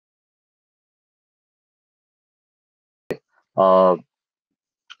Uh,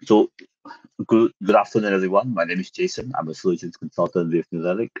 so good afternoon, everyone. My name is Jason. I'm a solutions consultant with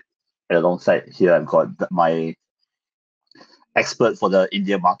Relic. And alongside here, I've got my expert for the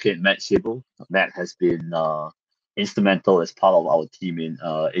India market, Matt Shable. Matt has been instrumental as part of our team in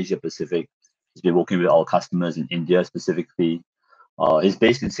Asia Pacific. He's been working with our customers in India specifically. He's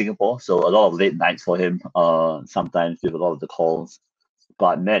based in Singapore, so a lot of late nights for him. Sometimes with a lot of the calls.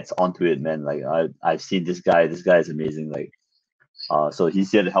 But Matt's onto it, man. Like I've seen this guy. This guy is amazing. Like so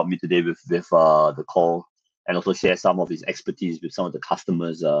he's here to help me today with the call and also share some of his expertise with some of the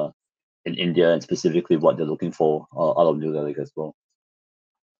customers in India and specifically what they're looking for out of New Relic as well.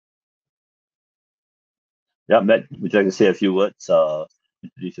 Yeah, Matt, would you like to say a few words?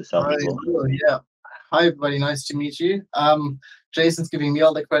 Introduce yourself Hi, as well. hello, yeah. Hi, everybody. Nice to meet you. Jason's giving me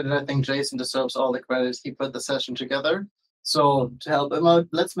all the credit. I think Jason deserves all the credit. He put the session together. So to help him out,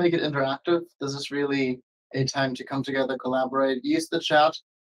 let's make it interactive. This is really a time to come together, collaborate, use the chat.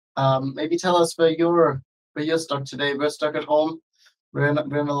 Maybe tell us where you're stuck today. We're stuck at home. We're in a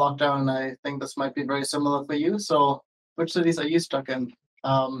lockdown, and I think this might be very similar for you. So, which cities are you stuck in?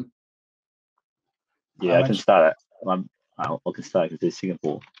 Um, Yeah, I'm I can actually, start. I can start. I can say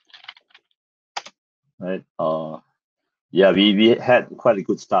Singapore, right? Yeah, we had quite a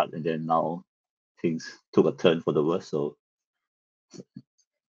good start, and then now things took a turn for the worse. So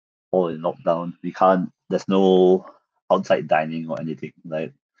all in lockdown. We can't. There's no outside dining or anything.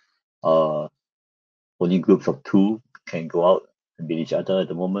 Like uh, only groups of two can go out and meet each other at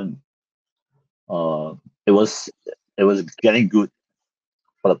the moment. Uh, it was it was getting good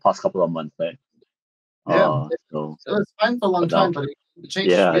for the past couple of months, right? yeah, So it was fine for a long but time, now, but it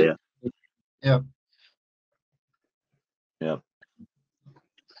changed yeah, really. yeah, Yeah. yeah.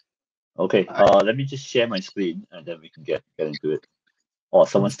 Okay. Let me just share my screen and then we can get into it. Or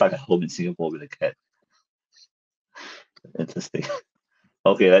someone stuck at home in Singapore with a cat. Interesting.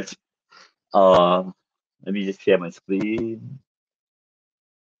 Okay, uh let me just share my screen.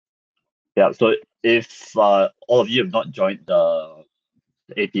 Yeah. So if all of you have not joined the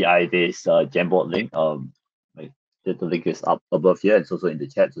API based Jamboard link, like the link is up above here. It's also in the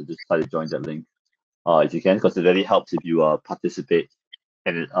chat. So just try to join that link if you can, because it really helps if you participate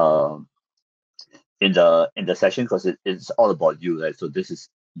and in the session because it's all about you, right? So this is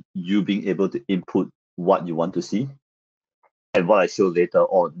you being able to input what you want to see, and what I show later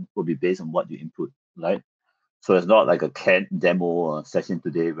on will be based on what you input, right? So it's not like a canned demo session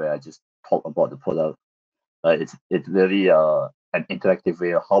today where I just talk about the product. It's really an interactive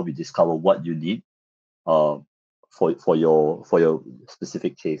way of how we discover what you need uh, for your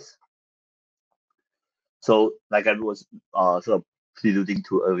specific case. So like I was sort of preluding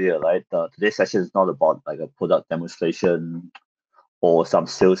to earlier, right? Today's session is not about like a product demonstration or some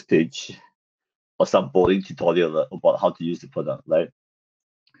sales pitch or some boring tutorial about how to use the product, right?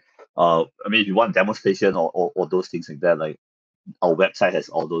 I mean, if you want demonstration or those things like that, like our website has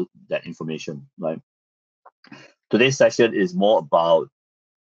all those that information, right? Today's session is more about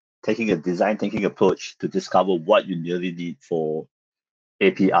taking a design thinking approach to discover what you really need for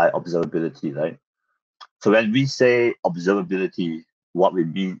API observability, right? So when we say observability, what we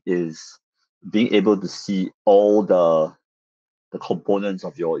mean is being able to see all the components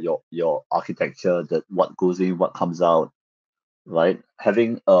of your architecture, that what goes in, what comes out, right?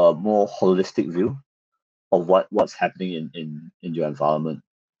 Having a more holistic view of what's happening in your environment.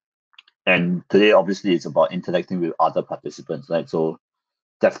 And today, obviously, it's about interacting with other participants, right? So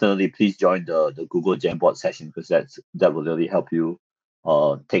definitely, please join the Google Jamboard session because that will really help you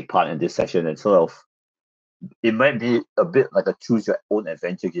take part in this session and sort of it might be a bit like a choose your own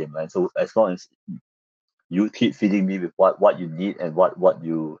adventure game, right? So as long as you keep feeding me with what you need and what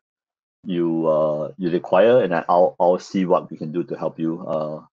you require, and I'll see what we can do to help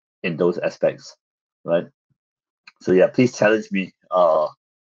you in those aspects, right? So yeah, please challenge me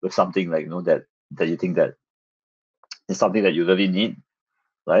with something like that you think that is something that you really need,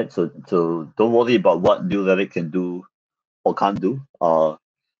 right? So don't worry about what New Relic can do or can't do.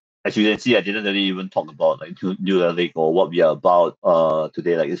 As you can see, I didn't really even talk about like New Relic or what we are about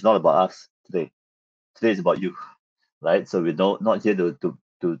today. Like it's not about us today. Today is about you, right? So we're not here to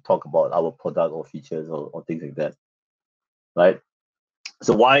talk about our product or features or things like that, right?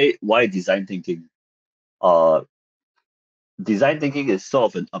 So why design thinking? Uh, Design thinking is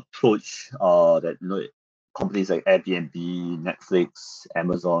sort of an approach that companies like Airbnb, Netflix,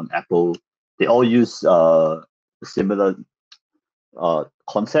 Amazon, Apple, they all use a similar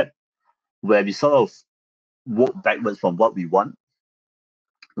concept where we sort of work backwards from what we want,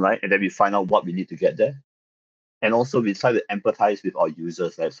 right? And then we find out what we need to get there. And also we try to empathize with our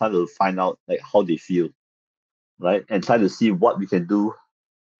users, right? Try to find out like how they feel, right? And try to see what we can do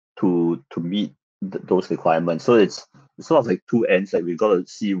to meet those requirements. So it's sort of like two ends. Like we've got to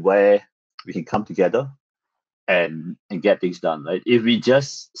see where we can come together and get things done, right? If we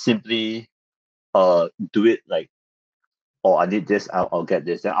just simply do it like, oh, I need this, I'll get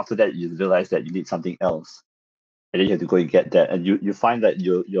this. Then after that, you realize that you need something else, and then you have to go and get that, and you find that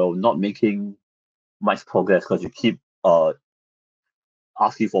you're not making much progress because you keep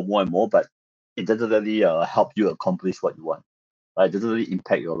asking for more and more, but it doesn't really help you accomplish what you want, right? It doesn't really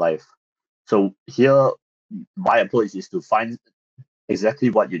impact your life. So here, my approach is to find exactly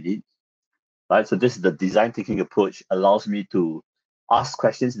what you need, right? So this is the design thinking approach, allows me to ask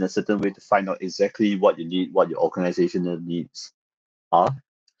questions in a certain way to find out exactly what you need, what your organizational needs are,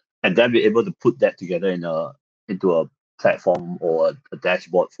 and then be able to put that together into a platform or a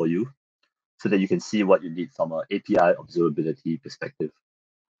dashboard for you, so that you can see what you need from an API observability perspective.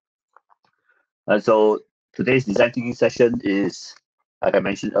 And so today's design thinking session is, like I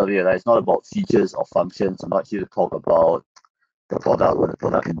mentioned earlier, right? It's not about features or functions. I'm not here to talk about the product, what the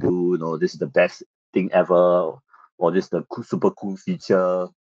product can do. This is the best thing ever, or this is the super cool feature.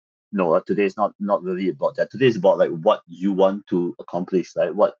 No, today is not really about that. Today is about like what you want to accomplish,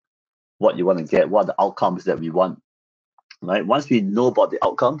 right? What you want to get, what are the outcomes that we want, right? Once we know about the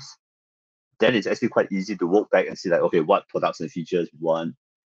outcomes, then it's actually quite easy to work back and see like, okay, what products and features we want,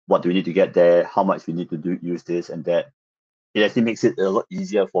 what do we need to get there, how much we need to use this and that. It actually makes it a lot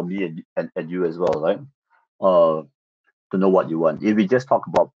easier for me and you as well, right? To know what you want. If we just talk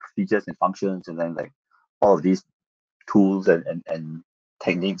about features and functions and then like all of these tools and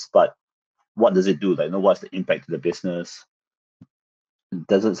techniques, but what does it do? Like, what's the impact to the business?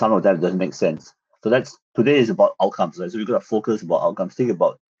 Doesn't Some of that doesn't make sense. So that's today is about outcomes, right? So we're gonna focus about outcomes. Think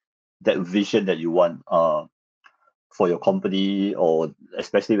about that vision that you want for your company, or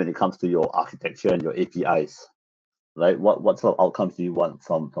especially when it comes to your architecture and your APIs, right? What sort of outcomes do you want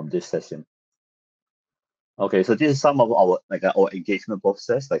from this session? Okay, so this is some of our engagement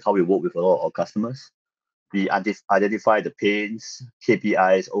process, like how we work with a lot of our customers. We identify the pains,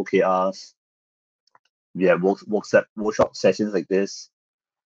 KPIs, OKRs. We have workshop sessions like this.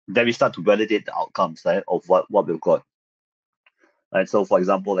 Then we start to validate the outcomes, right, of what we've got. Right. So for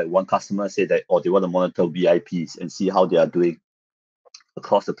example, like one customer said that, they want to monitor VIPs and see how they are doing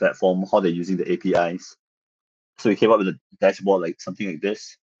across the platform, how they're using the APIs. So we came up with a dashboard like something like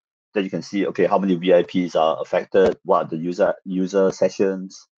this. Then you can see, okay, how many VIPs are affected, what are the user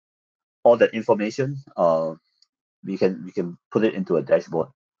sessions, all that information. We can put it into a dashboard.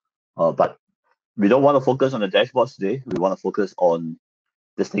 But we don't want to focus on the dashboards today. We want to focus on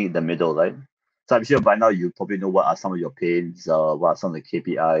this thing in the middle, right? So I'm sure by now you probably know what are some of your pains, what are some of the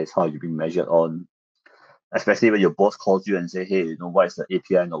KPIs, how you're being measured on, especially when your boss calls you and say, hey, why is the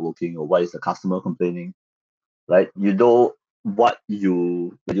API not working, or why is the customer complaining, right? When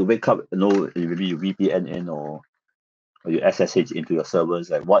you wake up, maybe you VPN in, or you SSH into your servers,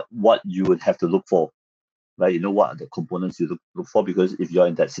 like what you would have to look for, right? What are the components you look for, because if you're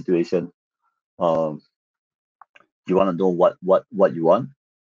in that situation, um, you want to know what you want.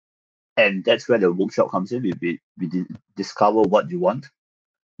 And that's where the workshop comes in. We discover what you want,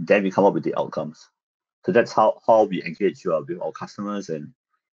 then we come up with the outcomes. So that's how we engage with our customers, and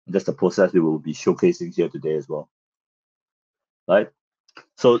that's the process we will be showcasing here today as well, right?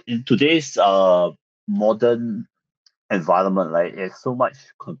 So in today's modern environment, right, it's so much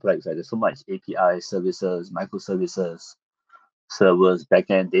complex. Right? There's so much API services, microservices, servers,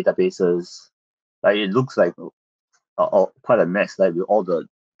 backend databases. Like it looks like quite a mess, right? With all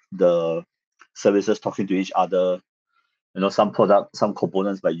the services talking to each other. Some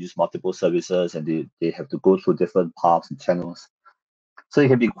components might use multiple services, and they have to go through different paths and channels. So it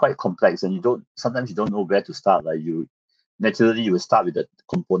can be quite complex, and sometimes you don't know where to start. Like you will start with the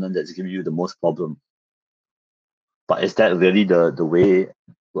component that's giving you the most problem. But is that really the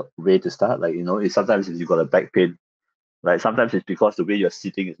way to start? Like, sometimes if you got a back pain, right? Sometimes it's because the way you're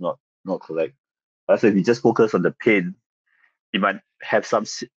sitting is not correct. So if you just focus on the pain, you might have some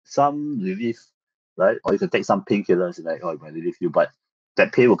relief, right? Or you can take some painkillers and like, it might relieve you, but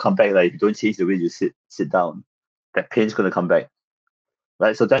that pain will come back. Like if you don't change the way you sit down, that pain's gonna come back,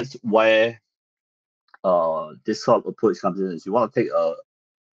 right? So that's where this sort of approach comes in. Is you want to take a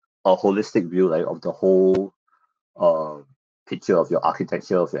holistic view, like of the whole picture of your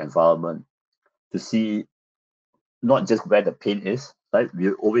architecture, of your environment, to see not just where the pain is, right?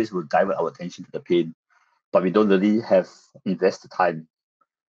 We always will divert our attention to the pain, but we don't really invest the time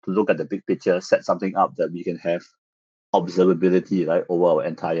to look at the big picture, set something up that we can have observability, right, over our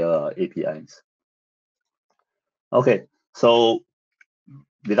entire APIs. Okay, so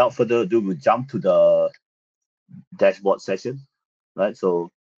without further ado, we'll jump to the dashboard session, right?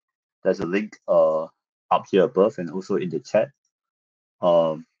 So there's a link up here above and also in the chat.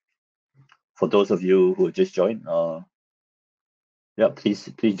 For those of you who just joined, yeah, please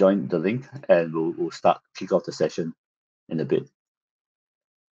join the link and we'll kick off the session in a bit.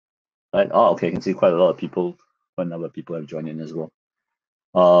 Right? Oh, okay, I can see quite a lot of people, quite a number of people have joined in as well.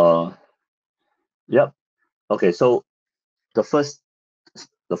 Yep. Okay, so the first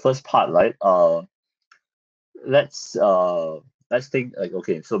part, right? Let's think like,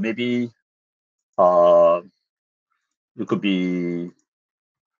 okay, so maybe it could be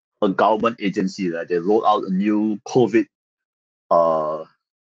a government agency, right? They roll out a new COVID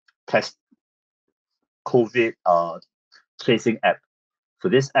test COVID tracing app. So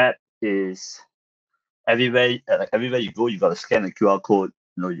this app is everywhere, like everywhere you go, you gotta scan a QR code.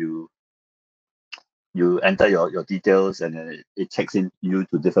 You know, you enter your details and then it checks in you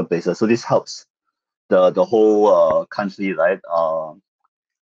to different places. So this helps the whole country, right?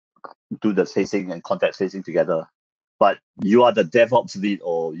 Do the tracing and contact tracing together. But you are the DevOps lead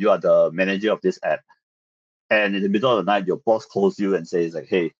or you are the manager of this app. And in the middle of the night, your boss calls you and says like,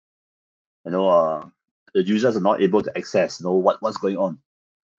 hey, the users are not able to access, what's going on.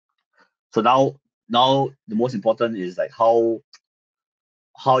 So now the most important is like how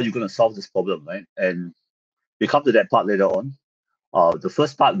are you going to solve this problem, right? And we come to that part later on. The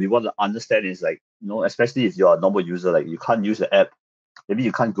first part we want to understand is like, especially if you're a normal user, like you can't use the app, maybe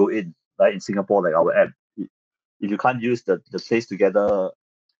you can't go in, right? In Singapore, like our app, if you can't use the Trace Together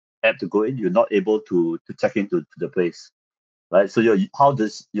app to go in, you're not able to check into the place, right? So how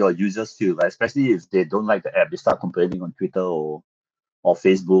does your users feel, right? Especially if they don't like the app, they start complaining on Twitter or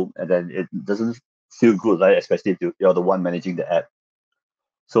Facebook, and then it doesn't feel good, right? Especially if you're the one managing the app.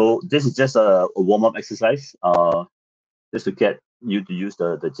 So this is just a warm-up exercise, just to get you to use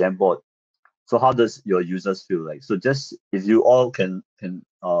the Jamboard. So how does your users feel like? So just if you all can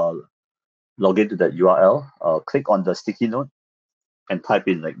log into that URL, click on the sticky note and type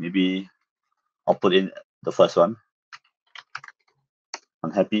in, like, maybe I'll put in the first one,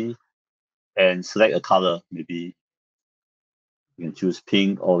 unhappy, and select a color. Maybe you can choose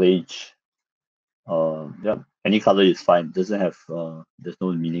pink, orange. Yeah, any color is fine. Doesn't have there's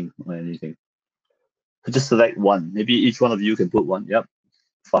no meaning or anything. So just select one. Maybe each one of you can put one. Yep,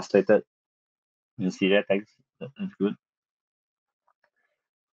 frustrated. You can see that. Thanks. That's good.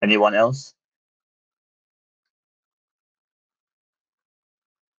 Anyone else?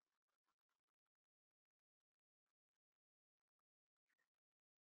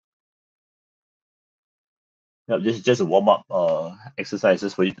 Yeah, this is just a warm up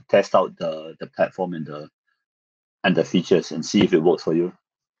exercises for you to test out the platform and the features and see if it works for you.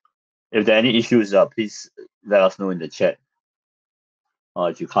 If there are any issues, please let us know in the chat.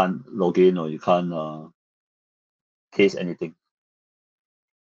 If you can't log in or you can't case anything.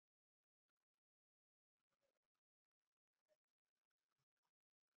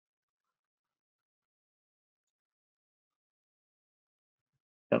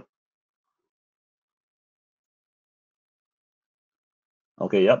 Yep.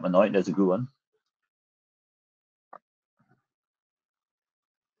 Okay. Yep. Annoyed. That's a good one.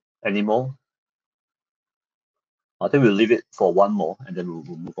 Any more? I think we'll leave it for one more, and then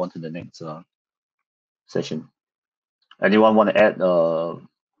we'll move on to the next session. Anyone want to add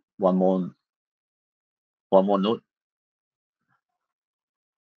one more note?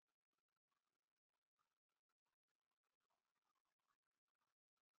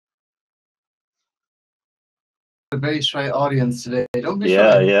 A very shy audience today. Don't be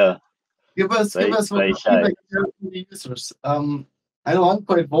Yeah, shy. yeah. Give us Very what shy. feedback you have from the users. I know I'm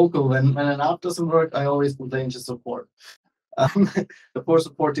quite vocal. When an app doesn't work, I always complain to support. The poor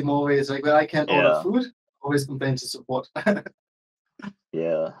support team always, like, when I can't order Yeah. food, always complain to support.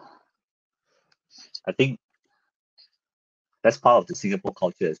 Yeah. I think that's part of the Singapore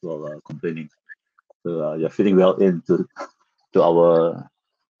culture as well, complaining. So you're fitting well into our.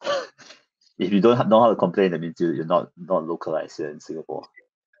 If you don't know how to complain, that means you're not localized here in Singapore.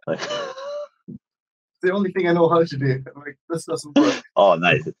 Like, The only thing I know how to do. Like, this doesn't work. oh,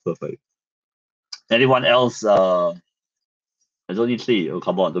 nice. It's perfect. Anyone else? There's only three. Oh,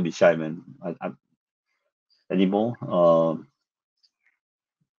 come on, don't be shy, man. Any more?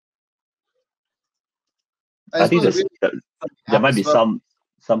 I think there might be some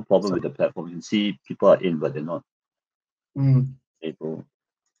problem with the platform. You can see people are in, but they're not able.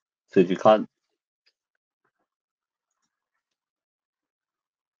 So if you can't,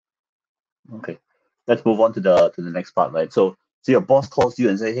 okay, let's move on to the next part, right? So your boss calls you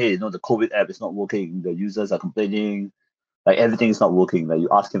and say, hey, the COVID app is not working. The users are complaining, like everything is not working. Like you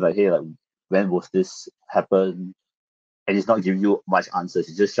ask him, like, hey, like, when was this happen, and it's not giving you much answers.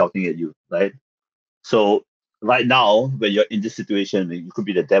 It's just shouting at you, right? So right now, when you're in this situation, you could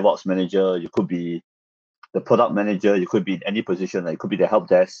be the DevOps manager, you could be the product manager, you could be in any position, like it could be the help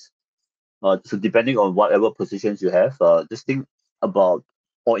desk. So depending on whatever positions you have, just think about,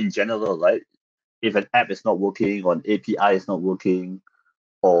 or in general, right? If an app is not working, or an API is not working,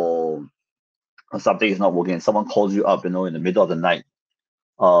 or, or something is not working, and someone calls you up, in the middle of the night,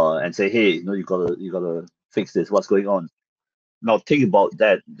 and say, hey, you gotta fix this. What's going on? Now think about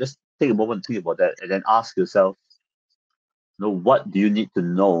that. Just take a moment, think about that, and then ask yourself, what do you need to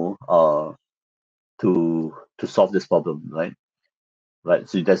know, to solve this problem, right? Right.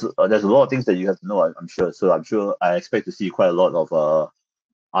 So there's a lot of things that you have to know. I'm sure. So I'm sure I expect to see quite a lot of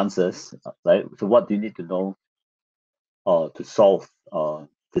answers, right? So what do you need to know to solve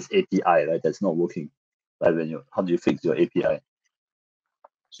this API, right? That's not working, right? How do you fix your API?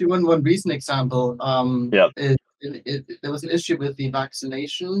 See, one recent example, Yeah. there was an issue with the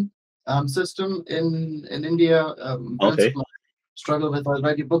vaccination system in India. Friends of Okay. mine struggle with that,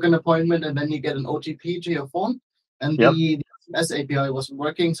 right? You book an appointment and then you get an OTP to your phone, and Yep. the SMS API wasn't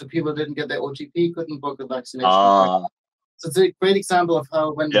working, so people didn't get their OTP, couldn't book the vaccination appointment. Uh, So it's a great example of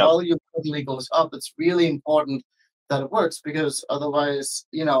how when yep. volume suddenly goes up, it's really important that it works, because otherwise,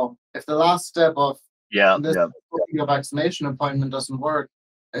 if the last step of Yeah. this Yeah. booking a vaccination appointment doesn't work,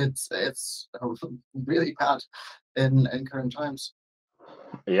 it's really bad in current times.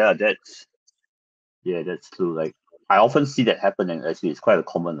 Yeah. That's true. Like I often see that happen, and actually it's quite a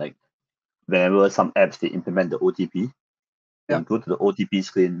common, like whenever some apps they implement the OTP, then Yeah. you go to the OTP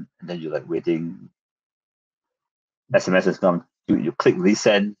screen, and then you're like waiting. SMS has come. You click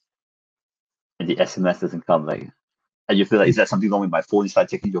resend, and the SMS doesn't come. Like, and you feel like, is that something wrong with my phone? You start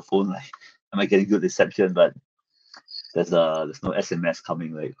checking your phone. Like, am I getting good reception? But there's no SMS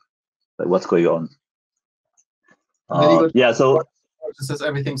coming. Like what's going on? And then you go to Yeah. So it says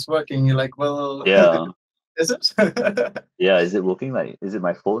everything's working. You're like, well, yeah, is it? yeah. Is it working? Like, is it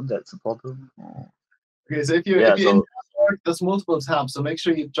my phone that's a problem? Okay, so if Yeah. you're in So there's multiple tabs, so make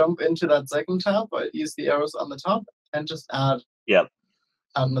sure you jump into that second tab, but use the arrows on the top and just add yeah,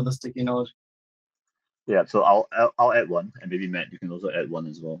 another sticky note. yeah. So I'll add one, and maybe Matt, you can also add one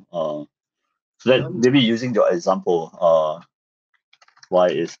as well. So that maybe using your example, why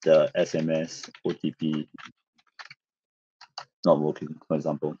is the SMS OTP not working, for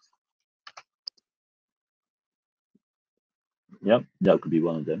example? Yep, that could be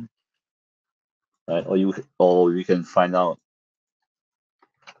one of them. Right? Or we can find out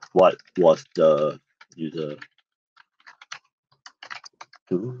what was the user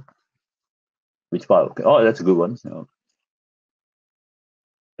do. Which part? Okay. Oh, that's a good one.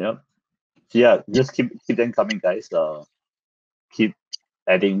 Yeah. So yeah, just keep them coming, guys. Keep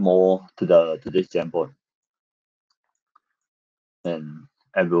adding more to this Jamboard, and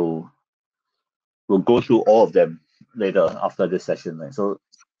we'll go through all of them later after this session. Right? So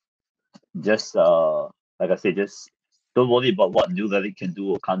just like I said, just don't worry about what new Relic can do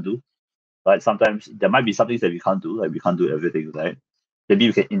or can't do. Right? Sometimes there might be some things that we can't do, like we can't do everything, right? Maybe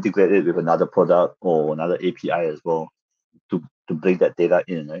we can integrate it with another product or another API as well to bring that data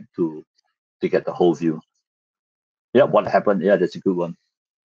in, right? To get the whole view. Yeah, what happened? Yeah, that's a good one.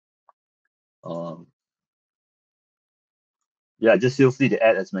 Um, yeah, just feel free to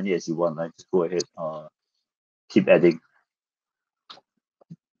add as many as you want, right? Just go ahead. Keep adding.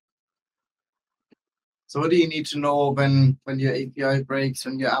 So what do you need to know when your API breaks,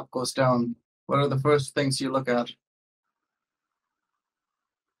 when your app goes down? What are the first things you look at?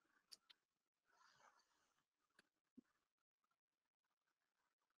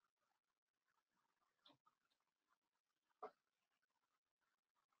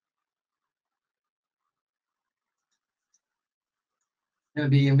 It's gonna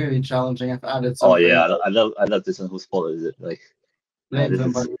be challenging. I've added Oh something. yeah, I love this one. Whose fault is it? Like, Blame this is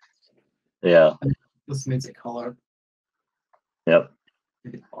somebody. yeah, This needs a color. yep,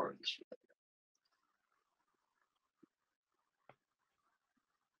 Maybe orange.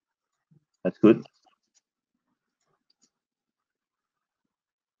 that's good.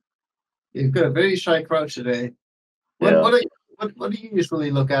 You've got a very shy crowd today. What Yeah. what are what do you usually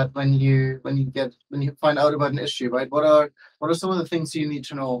look at when you find out about an issue, right? What are some of the things you need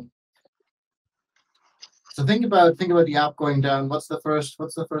to know? So think about the app going down. What's the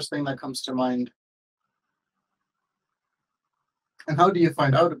first thing that comes to mind? And how do you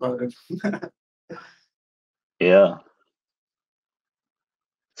find out about it? Yeah.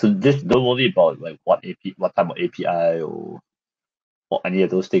 So just don't worry about like what type of API or any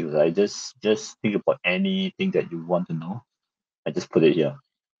of those things, right? Just think about anything that you want to know and just put it here.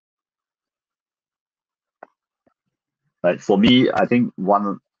 Right. For me, I think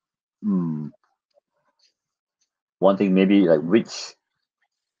one thing maybe like which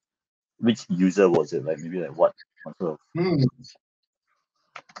user was it? Like maybe like what sort of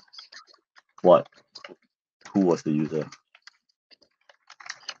who was the user?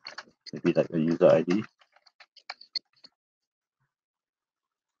 Maybe like a user ID.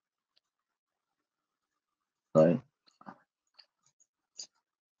 Right.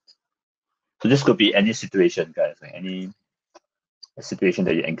 So this could be any situation, guys. Like any situation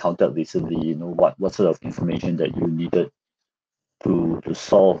that you encountered recently. You know what sort of information that you needed to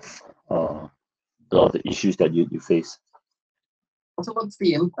solve a lot of the issues that you face. So what's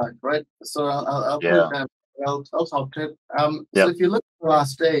the impact, right? So I'll Yeah. put I'll talk to it. Yeah. So if you look at the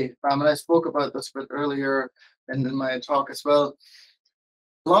last day, and I spoke about this a bit earlier in my talk as well,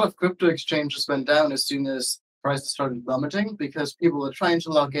 a lot of crypto exchanges went down as soon as prices started plummeting because people were trying to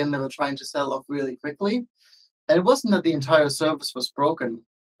log in, they were trying to sell off really quickly. And it wasn't that the entire service was broken,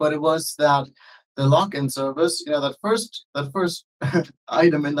 but it was that the lock-in service, that first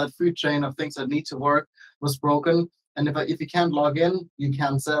item in that food chain of things that need to work was broken. And if you can't log in, you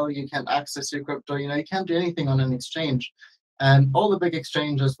can't sell, you can't access your crypto, you can't do anything on an exchange. And all the big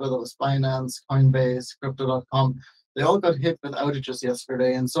exchanges, whether it was Binance, Coinbase, Crypto.com, they all got hit with outages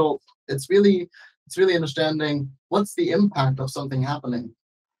yesterday. And so it's really understanding what's the impact of something happening.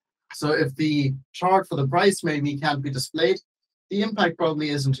 So if the chart for the price maybe can't be displayed, the impact probably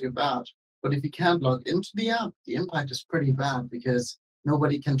isn't too bad. But if you can't log into the app, the impact is pretty bad because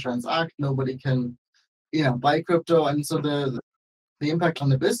nobody can transact, nobody can, buy crypto. And so the impact on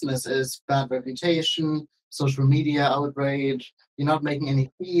the business is bad reputation, social media outrage, you're not making any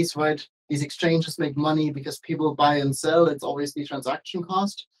fees, right? These exchanges make money because people buy and sell. It's always the transaction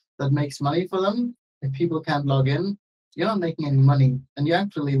cost that makes money for them. If people can't log in, you're not making any money, and you're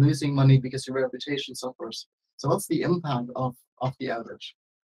actually losing money because your reputation suffers. So what's the impact of the outage?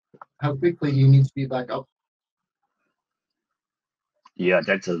 How quickly you need to be back up? Yeah,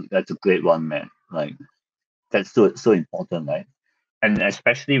 that's a great one, man. Like that's so important, right? And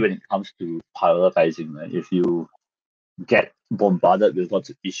especially when it comes to prioritizing, right? If you get bombarded with lots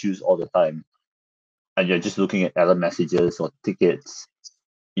of issues all the time, and you're just looking at error messages or tickets,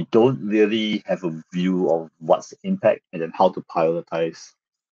 you don't really have a view of what's the impact and then how to prioritize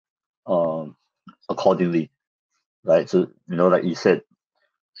accordingly, right? So like you said,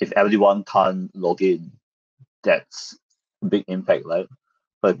 if everyone can't log in, that's a big impact, right?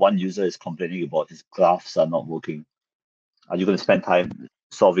 But if one user is complaining about his graphs are not working, are you going to spend time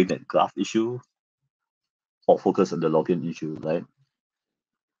solving that graph issue or focus on the login issue, right?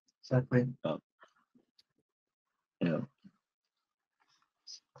 Exactly. Yeah.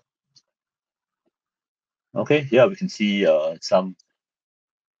 Okay. Yeah, we can see some.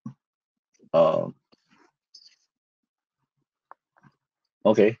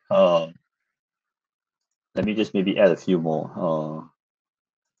 Okay. Let me just maybe add a few more.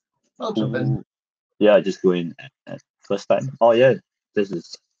 I'll jump in. Yeah, just go in at first time. Oh yeah, this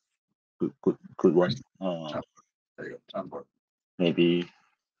is good one. There you go. Maybe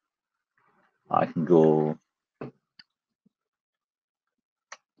I can go.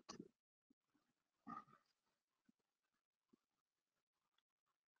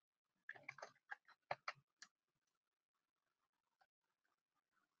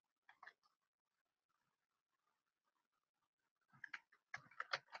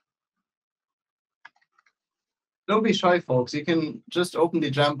 Don't be shy, folks. You can just open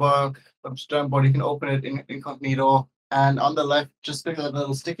the Jamboard. You can open it in incognito, and on the left, just click that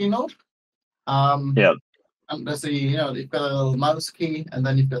little sticky note. Yeah. And there's you've got a little mouse key, and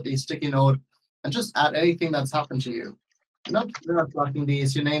then you've got the sticky note, and just add anything that's happened to you. You're not blocking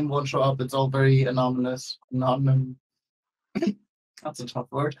these. Your name won't show up. It's all very anonymous. That's a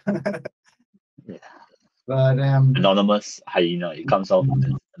tough word. Yeah. But anonymous hyena. It comes off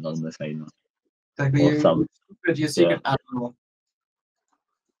as anonymous hyena. Exactly. Your secret animal.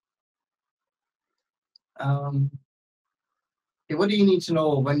 Okay, what do you need to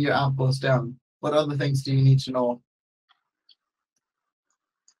know when your app goes down? What other things do you need to know?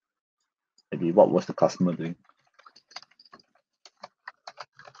 Maybe what was the customer doing?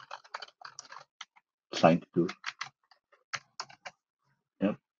 Trying to do.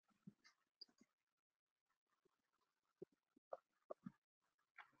 Yep.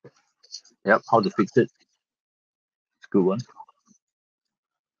 Yep. How to fix it? It's a good one.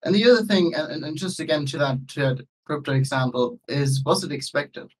 And the other thing, and just again to that crypto example, is was it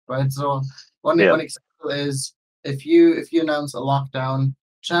expected, right? So one example is if you announce a lockdown,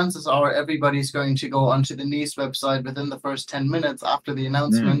 chances are everybody's going to go onto the news website within the first 10 minutes after the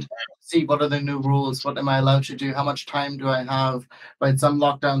announcement, see what are the new rules, what am I allowed to do, how much time do I have, right? Some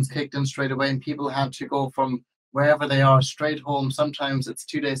lockdowns kicked in straight away and people had to go from wherever they are straight home. Sometimes it's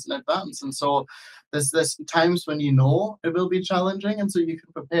 2 days in advance. And so there's times when you know it will be challenging and so you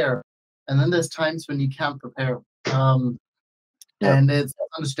can prepare. And then there's times when you can't prepare. And it's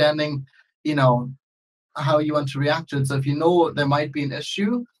understanding, how you want to react to it. So if you know there might be an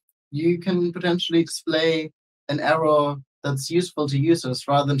issue, you can potentially display an error that's useful to users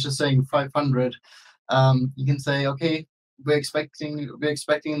rather than just saying 500. You can say, okay, we're expecting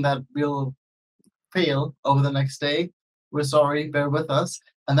that we'll fail over the next day. We're sorry, bear with us.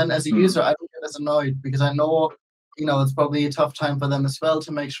 And then as a user, I don't get as annoyed because I know, it's probably a tough time for them as well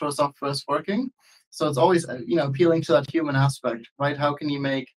to make sure software is working. So it's always, appealing to that human aspect, right? How can you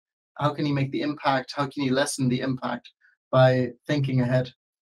make the impact? How can you lessen the impact by thinking ahead?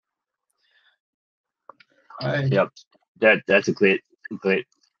 Yep, that's a great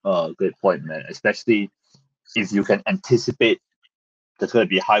point, man. Especially if you can anticipate there's going to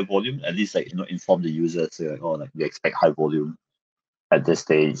be high volume, at least inform the user to we expect high volume at this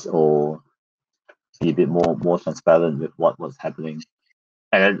stage, or be a bit more transparent with what was happening,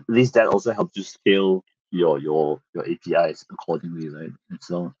 and at least that also helps you scale your APIs accordingly, right? And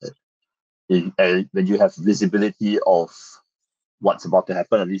so when you have visibility of what's about to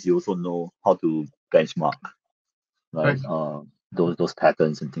happen, at least you also know how to benchmark, right? Those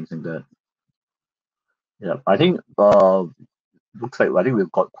patterns and things like that. Yeah, I think looks like I think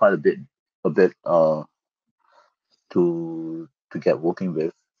we've got quite a bit to get working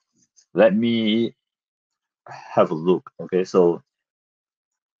with. Let me have a look. Okay, so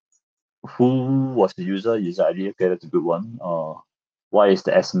who was the user ID? Okay, that's a good one. Why is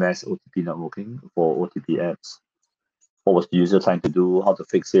the SMS OTP not working for OTP apps? What was the user trying to do? How to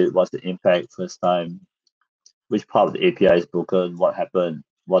fix it? What's the impact first time? Which part of the API is broken? What happened?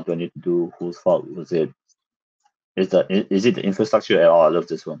 What do I need to do? Whose fault was it? Is it the infrastructure? Oh, I love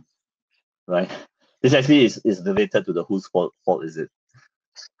this one. Right? This actually is related to the whose fault is it?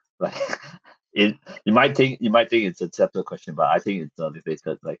 Right? You might think it's a separate question, but I think it's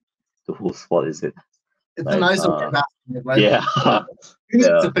related, like, to whose fault is it? It's right? a nice way of asking it, right? Yeah.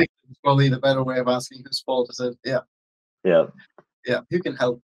 To fix it is probably the better way of asking whose fault is it. Yeah. Yeah. Who can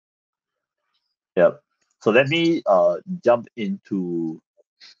help? Yeah. So let me jump into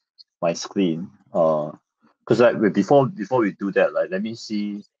my screen. Because before we do that, let me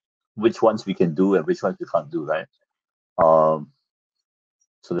see which ones we can do and which ones we can't do, right? So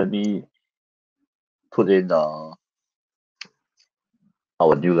let me put in our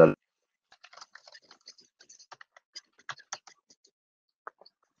new level.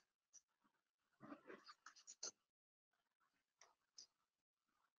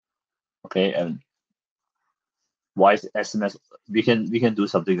 Okay, and why is SMS? We can do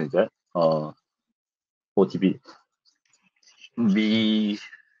something like that. OTP. We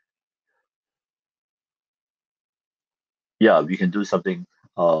can do something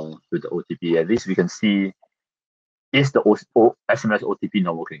with the OTP. At least we can see, is the SMS OTP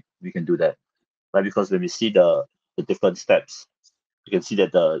not working? We can do that, right? Because when we see the different steps, you can see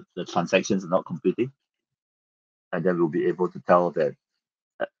that the transactions are not completing, and then we'll be able to tell that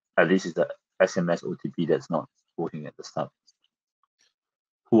at least it's the SMS OTP that's not working at the start.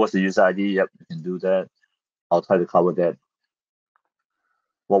 Who was the user ID? Yep, we can do that. I'll try to cover that.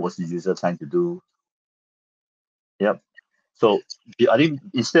 What was the user trying to do? Yep. So I think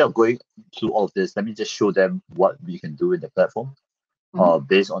instead of going through all of this, let me just show them what we can do in the platform,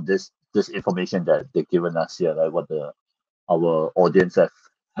 based on this information that they've given us here, right? What our audience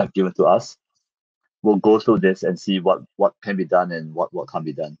have given to us. We'll go through this and see what can be done and what can't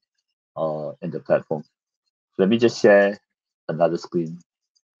be done in the platform. So let me just share another screen.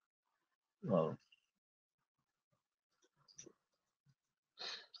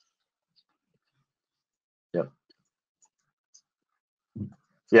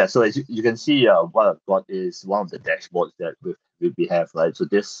 Yeah, so as you can see, what I've got is one of the dashboards that we have, right? So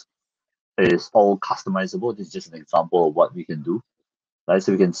this is all customizable. This is just an example of what we can do, right?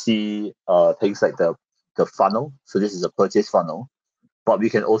 So we can see things like the funnel. So this is a purchase funnel, but we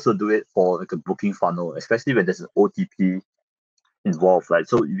can also do it for like a booking funnel, especially when there's an OTP involved, right?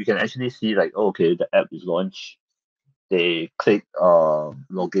 So we can actually see like, okay, the app is launched. They click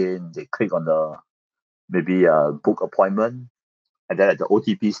login. They click on the maybe book appointment, and then at the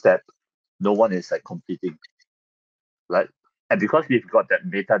OTP step, no one is like completing, right? And because we've got that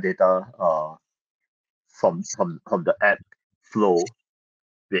metadata from the app flow,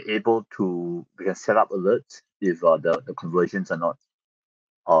 we can set up alerts if the conversions are not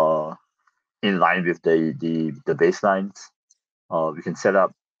in line with the baselines. We can set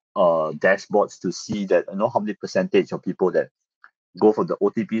up dashboards to see that how many percentage of people that go from the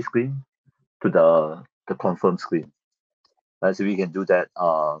OTP screen to the confirm screen. Right, so we can do that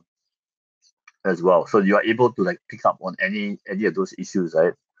as well. So you are able to like pick up on any of those issues,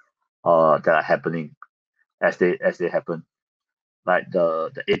 right? That are happening as they happen, like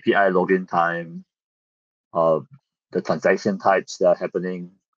the API login time, uh, the transaction types that are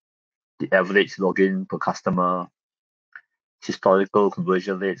happening, the average login per customer, historical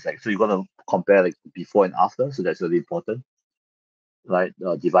conversion rates. Like, so you're gonna compare like before and after. So that's really important. Right,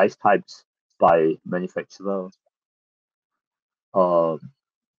 device types by manufacturer. Uh,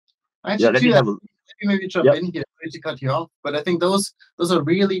 yeah, Actually, let me too, have a. let me maybe jump Yep. in here. Sorry to cut you off, but I think those are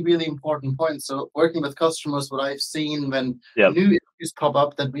really, really important points. So working with customers, what I've seen when Yep. new issues pop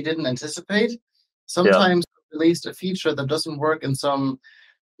up that we didn't anticipate, Yep. sometimes released a feature that doesn't work in some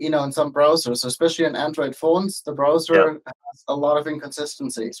in some browsers, especially on Android phones. The browser Yep. has a lot of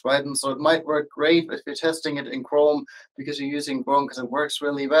inconsistencies, right? And so it might work great if you're testing it in Chrome because you're using Chrome because it works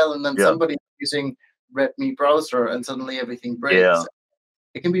really well, and then Yep. somebody using Redmi browser and suddenly everything breaks. Yeah.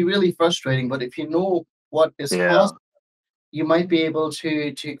 It can be really frustrating, but if you know what is Yeah. caused, you might be able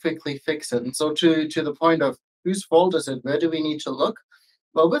to quickly fix it. And so to the point of whose fault is it? Where do we need to look?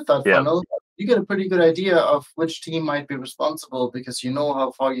 Well, with that Yep. funnel, you get a pretty good idea of which team might be responsible because you know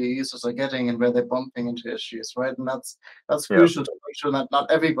how far your users are getting and where they're bumping into issues, right? And that's Yep. crucial to make sure that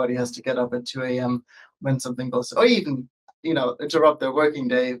not everybody has to get up at 2 a.m. when something goes, or even interrupt their working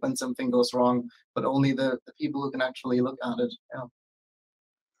day when something goes wrong, but only the people who can actually look at it. Yeah.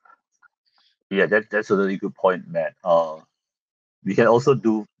 Yeah, that's a really good point, Matt. We can also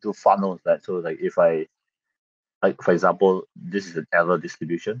do funnels, right? So like if I, like for example, this is an error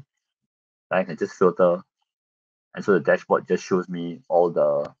distribution, I can just filter, and so the dashboard just shows me all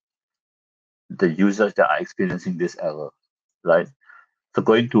the users that are experiencing this error, right? So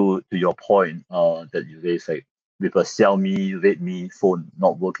going to your point, that you raised, like with a Xiaomi Redmi phone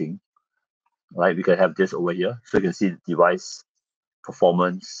not working, right? We can have this over here, so you can see the device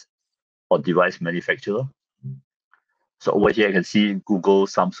performance or device manufacturer. So over here, I can see Google,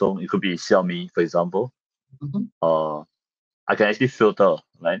 Samsung. It could be Xiaomi, for example. Mhm. Uh, I can actually filter,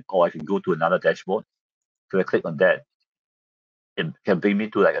 right? Or I can go to another dashboard. So I click on that. It can bring me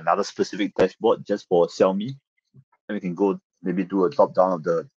to like another specific dashboard just for Xiaomi. And we can go maybe do a drop down of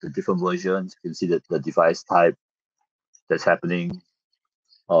the different versions. You can see the device type that's happening.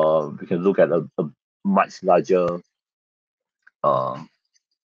 We can look at a much larger. Uh,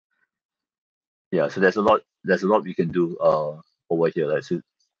 yeah. So there's a lot we can do over here. Right? So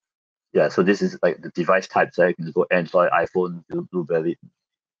yeah. So this is like the device types. Right? You can go Android, iPhone, Blueberry,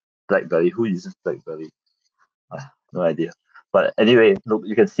 BlackBerry. Who uses BlackBerry? No idea. But anyway, look,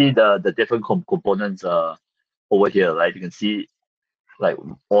 you can see the different components over here, right? You can see like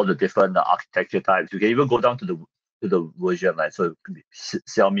all the different architecture types. You can even go down to the version, right? So it could be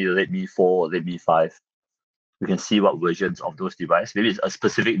Xiaomi Redmi 4 or Redmi 5. You can see what versions of those devices. Maybe it's a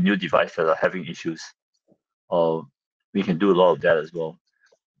specific new device that are having issues. Or we can do a lot of that as well.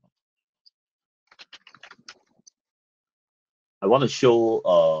 I want to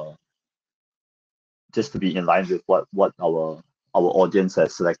show just to be in line with what our audience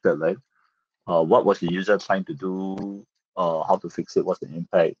has selected, right? What was the user trying to do? How to fix it? What's the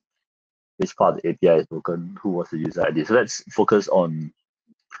impact? Which part of the API is broken? Who was the user ID? So let's focus on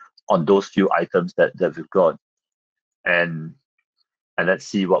those few items that we've got, and let's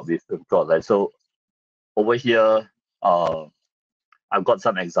see what we've got. Right. So over here, uh, I've got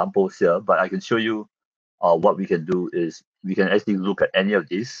some examples here, but I can show you what we can do is we can actually look at any of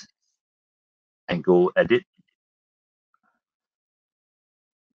these and go edit,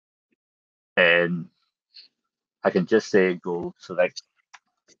 and I can just say go select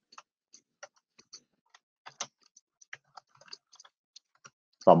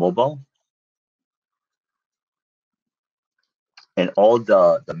from mobile, and all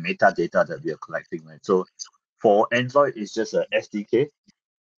the metadata that we are collecting, right? So for Android, it's just a SDK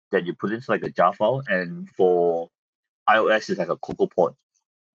that you put into like a jar file, and for iOS, it's like a Cocoa Pod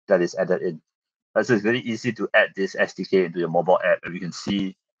that is added in. So it's very easy to add this SDK into your mobile app, and you can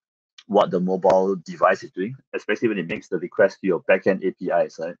see what the mobile device is doing, especially when it makes the request to your backend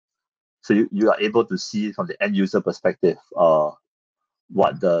APIs, right? So you are able to see from the end user perspective,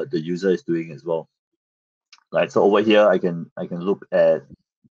 what the user is doing as well, right? So over here, I can look at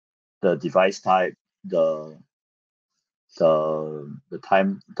the device type, the the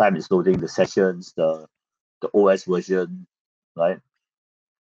time is loading, the sessions, the OS version, right?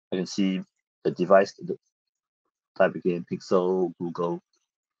 I can see the device, the type again, Pixel, Google.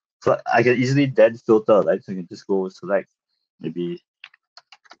 So I can easily then filter, right? So you can just go select maybe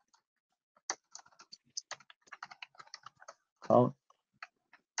account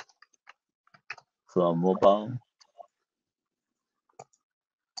from mobile.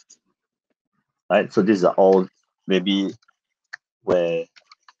 Right, so these are all maybe where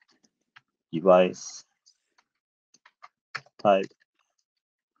device type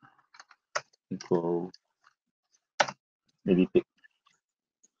equal maybe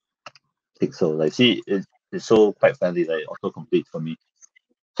pixel. Like see, it's so quite friendly, like autocomplete for me.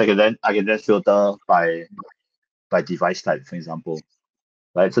 So I can then filter by device type, for example.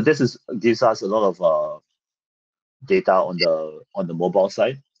 Right. So this gives us a lot of data on the mobile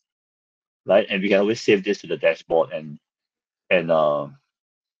side, right? And we can always save this to the dashboard and uh,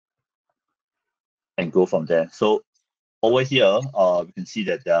 and go from there. So over here, we can see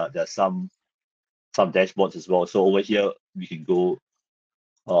that there are some dashboards as well. So over here, we can go.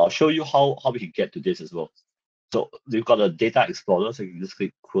 I'll show you how we can get to this as well. So we've got a data explorer, so you can just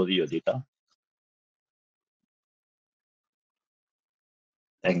click query your data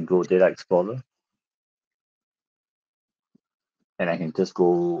and go data explorer, and I can just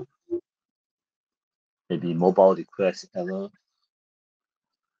go maybe mobile request error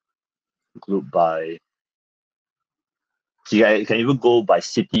group by. So you can even go by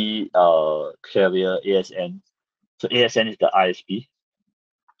city, carrier, ASN. So ASN is the ISP.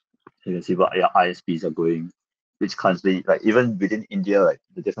 So you can see what your ISPs are going, which country, like even within India, like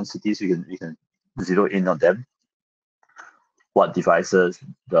the different cities, we can zero in on them. What devices,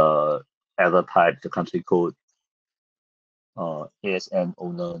 the error type, the country code, ASN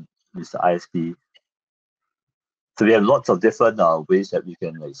owner is the ISP. So we have lots of different ways that we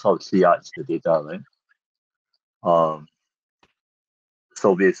can like sort of triage the data, right?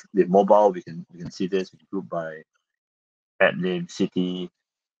 So with mobile, we can see this, we can group by app name, city,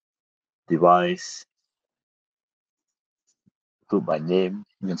 device, group by name.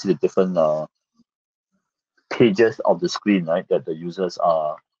 You can see the different pages of the screen, right, that the users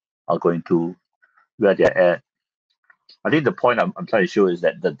are going to, where they're at. I think the point I'm trying to show is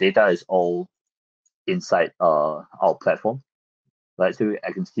that the data is all inside our platform, right? So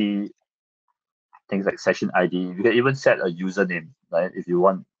I can see things like session ID. You can even set a username, right? If you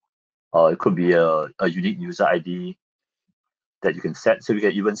want, it could be a unique user ID that you can set. So we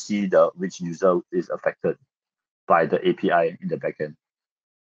can even see which user is affected by the API in the backend,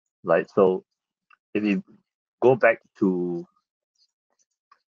 right? So if we go back to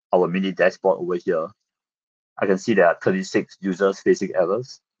our mini dashboard over here, I can see there are 36 users facing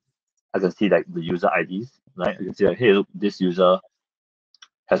errors. I can see like the user IDs, right? I can see like, hey, look, this user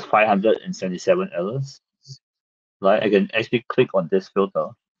has 577 errors, right? I can actually click on this filter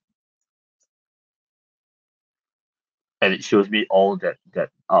and it shows me all that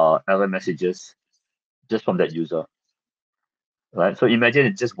error messages just from that user, right? So imagine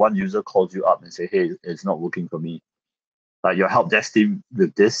if just one user calls you up and say, hey, it's not working for me. Like your help desk team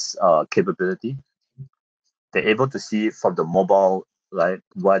with this capability, they're able to see from the mobile, right,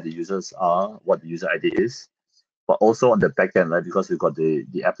 where the users are, what the user ID is, but also on the backend, right, because we've got the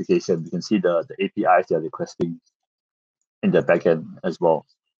application, we can see the APIs they're requesting in the backend as well,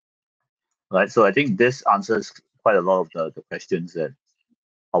 right? So I think this answers quite a lot of the questions that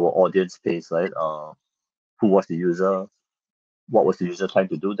our audience faced, right? Who was the user? What was the user trying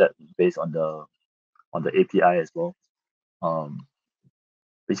to do? That based on the API as well.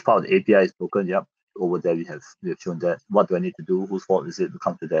 Which part of the API is broken? Yep, over there we have shown that. What do I need to do? Whose fault is it to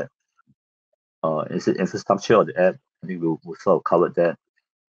come to that? Is it infrastructure or the app? I think we'll sort of covered that.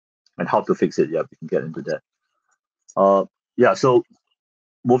 And how to fix it, yeah, we can get into that. Yeah, so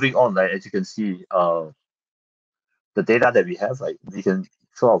moving on, right, as you can see, the data that we have, like we can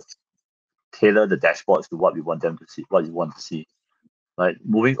sort of tailor the dashboards to what we want them to see, what you want to see. Right.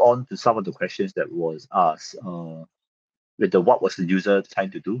 Moving on to some of the questions that was asked with the what was the user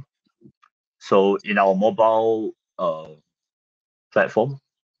trying to do. So in our mobile platform,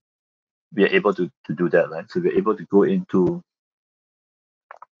 we are able to do that, right? So we're able to go into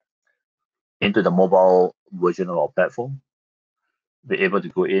the mobile version of our platform. We're able to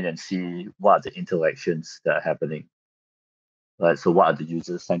go in and see what are the interactions that are happening. Right. So what are the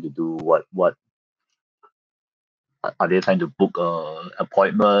users trying to do? What are they trying to book a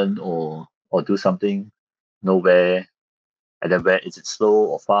appointment or do something? Nowhere. And then where is it slow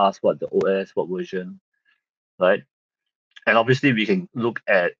or fast? What the OS, what version, right? And obviously we can look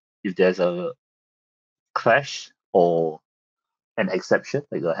at if there's a crash or an exception,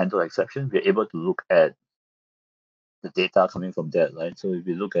 like a handle exception, we're able to look at the data coming from that, right? So if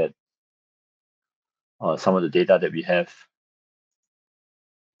we look at some of the data that we have,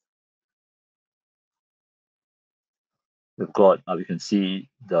 we've got we can see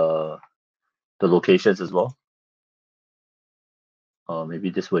the locations as well. maybe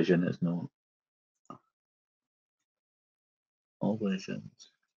this version has no all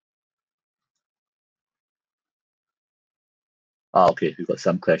versions. Okay, we've got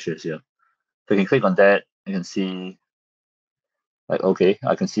some clashes here. So you can click on that. You can see, like, okay,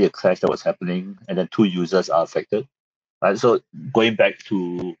 I can see a clash that was happening, and then 2 users are affected. Right. So going back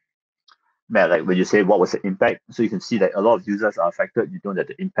to Matt, like when you say what was the impact, so you can see that a lot of users are affected. You know that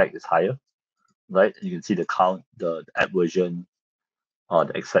the impact is higher, right? You can see the count, the app version,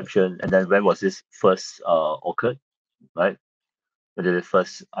 the exception, and then when was this first occurred, right? When did it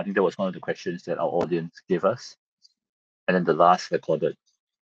first? I think that was one of the questions that our audience gave us, and then the last recorded.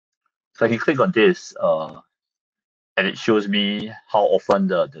 So I can click on this, and it shows me how often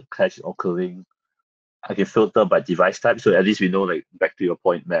the clash is occurring. I can filter by device type, so at least we know, like, back to your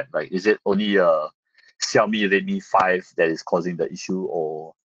point, Matt, like, is it only Xiaomi Redmi 5 that is causing the issue,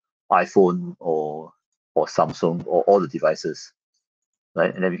 or iPhone, or Samsung, or all the devices,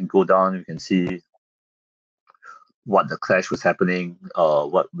 right? And then we can go down, we can see what the clash was happening,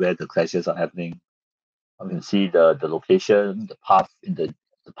 where the clashes are happening. We can see the location, the path in the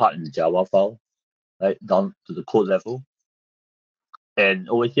part in the Java file, right, down to the code level. And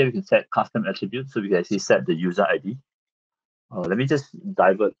over here we can set custom attributes, so we can actually set the user ID. Let me just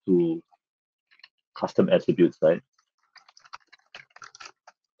divert to custom attributes, right?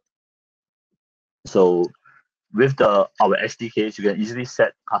 So with our SDKs, you can easily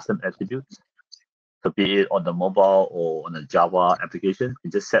set custom attributes. So be it on the mobile or on a Java application,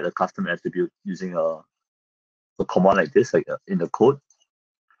 you just set a custom attribute using a command like this, like in the code.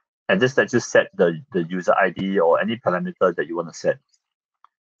 And this lets you set the user ID or any parameter that you want to set.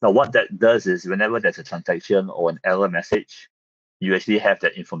 Now, what that does is whenever there's a transaction or an error message, you actually have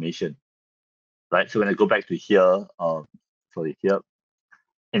that information, right? So when I go back to here, here,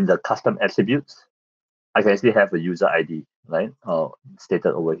 in the custom attributes, I can actually have a user ID, right?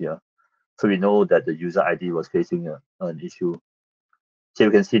 Stated over here. So we know that the user ID was facing an issue. So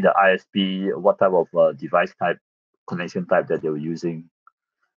you can see the ISP, what type of device type, connection type that they were using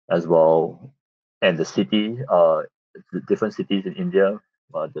as well, and the city, the different cities in India,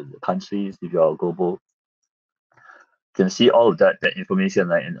 the countries, if you are global. You can see all of that information,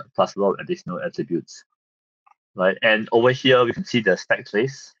 right, and plus a lot of additional attributes, right? And over here, we can see the stack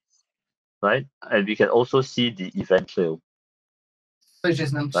trace, right? And we can also see the event trail. So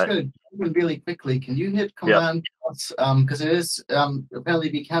Jason, I'm just right? going to really quickly. Can you hit Yeah. Command plus? Because it is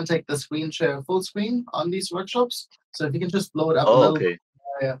apparently we can't take the screen share full screen on these workshops. So if you can just blow it up a Oh, little. okay.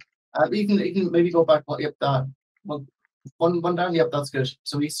 Yeah. You can maybe go back. Yep, that one down. Yep, that's good.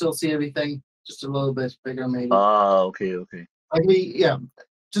 So we still see everything just a little bit bigger, maybe. Okay. Like yeah.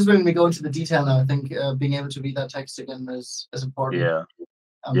 Just when we go into the detail now, I think being able to read that text again is important. Yeah.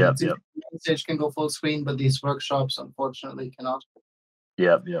 Yeah. Stage can go full screen, but these workshops unfortunately cannot.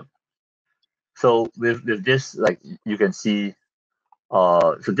 Yeah. So with this, like, you can see,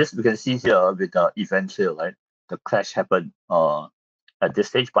 so this we can see here with the event trail, right? The clash happened at this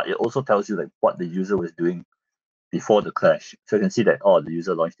stage, but it also tells you like what the user was doing before the clash. So you can see that the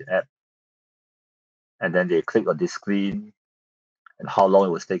user launched the app, and then they click on this screen, and how long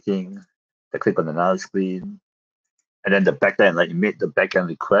it was taking. They click on another screen, and then the backend, like, you made the backend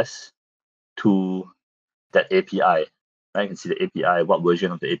request to that API. Right? You can see the API, what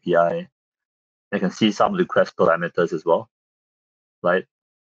version of the API. You can see some request parameters as well, right?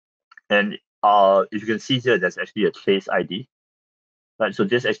 And if you can see here, there's actually a trace ID, right? So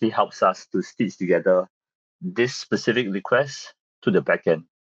this actually helps us to stitch together this specific request to the backend,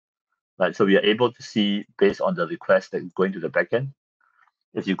 right? So we are able to see based on the request that is going to the backend.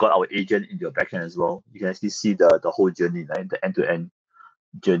 If you got our agent in your backend as well, you can actually see the whole journey, right? The end-to-end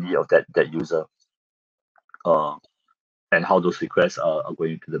journey of that user, and how those requests are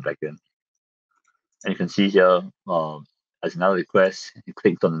going to the backend. And you can see here, as another request, you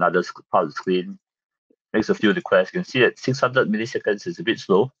clicked on another part of the screen, makes a few requests. You can see that 600 milliseconds is a bit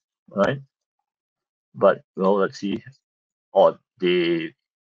slow, right? But, well, let's see. Or they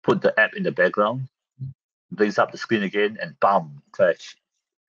put the app in the background, brings up the screen again, and bam, crash.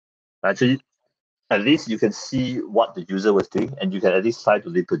 Right? So at least you can see what the user was doing, and you can at least try to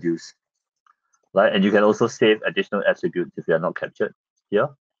reproduce. Right? And you can also save additional attributes if they are not captured here.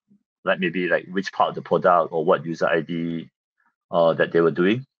 Like maybe like which part of the product or what user ID that they were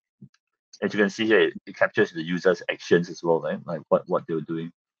doing. As you can see here, it captures the user's actions as well, right? Like what they were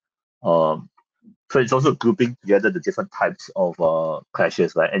doing. So it's also grouping together the different types of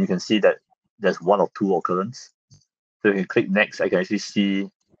clashes, right? And you can see that there's 1 or 2 occurrence. So you can click next. I can actually see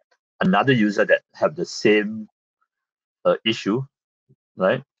another user that have the same issue,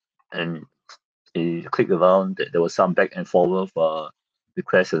 right? And you click around, there was some back and forth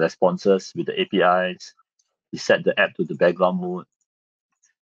requests and responses with the APIs. We set the app to the background mode,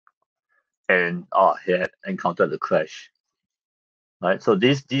 and he had encountered a crash. Right. So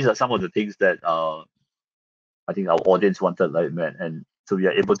these are some of the things that I think our audience wanted, right, man, and so we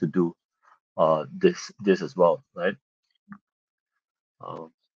are able to do this as well, right?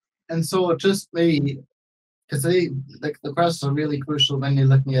 Um, And so just maybe because the questions are really crucial when you're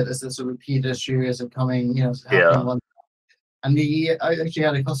looking at, is this a repeat issue? Is it coming, is it happening yeah. once? And I actually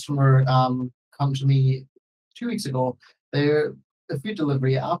had a customer come to me 2 weeks ago. They're a food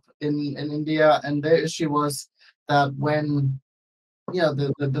delivery app in India, and their issue was that when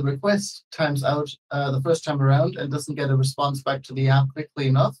the request times out the first time around and doesn't get a response back to the app quickly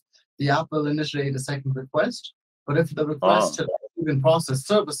enough, the app will initiate a second request. But if the request had been processed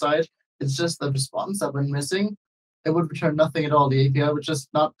server side, it's just the response that went missing. It would return nothing at all. The API would just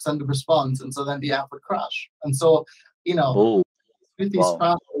not send a response, and so then the app would crash. And so, Oh, with these wow.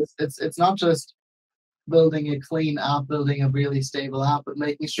 crashes, it's not just building a clean app, building a really stable app, but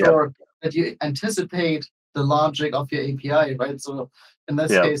making Yep. sure that you anticipate the logic of your API, right? So in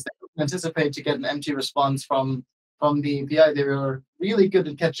this Yep. case, they anticipate to get an empty response from the API. They were really good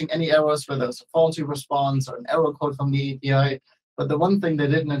at catching any errors, whether it's a faulty response or an error code from the API. But the one thing they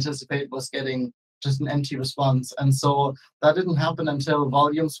didn't anticipate was getting just an empty response. And so that didn't happen until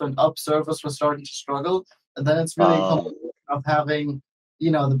volumes went up, servers were starting to struggle. And then it's really a combination of having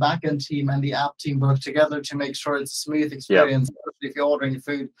the backend team and the app team work together to make sure it's a smooth experience. Especially if you're ordering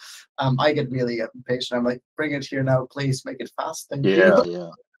food, I get really impatient. I'm like, bring it here now, please, make it fast. Thank you.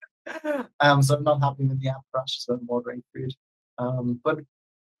 Yeah. So I'm not happy when the app crashes when I'm ordering food. But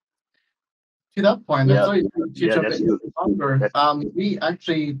to that point, Yeah. I'm sorry to jump That's in good. longer. We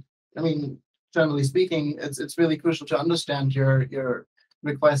actually, generally speaking, it's really crucial to understand your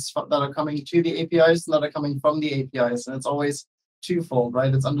requests that are coming to the APIs and that are coming from the APIs, and it's always twofold,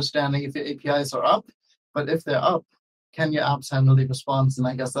 right? It's understanding if your APIs are up, but if they're up, can your apps handle the response? And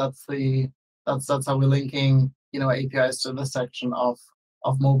I guess that's how we're linking APIs to this section of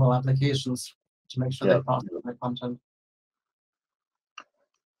mobile applications to make sure they process the content.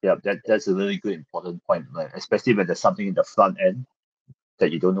 Yeah, that's a really good important point, like especially when there's something in the front end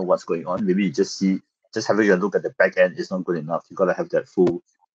that you don't know what's going on. Maybe you just having a look at the back end is not good enough. You gotta have that full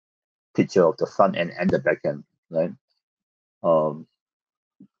picture of the front end and the back end, right?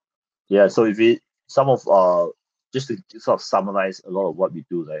 So if we some of just to sort of summarize a lot of what we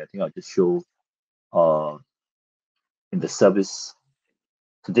do, right? I think I'll just show in the service.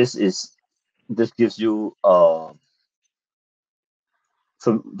 So this gives you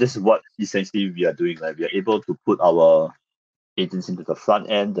so this is what essentially we are doing, right? We are able to put our agents into the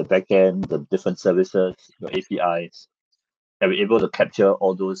front end, the back end, the different services, your APIs, and we're able to capture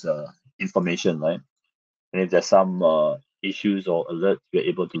all those information, right? And if there's some issues or alerts, we're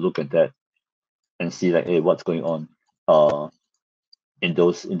able to look at that and see like, hey, what's going on in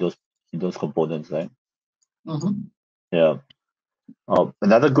those components, right? Mm-hmm. Yeah.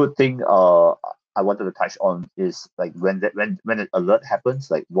 Another good thing I wanted to touch on is like when an alert happens,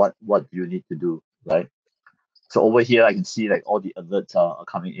 like what do you need to do, right? So over here, I can see like all the alerts are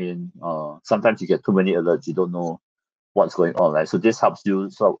coming in. Sometimes you get too many alerts, you don't know what's going on, right? So this helps you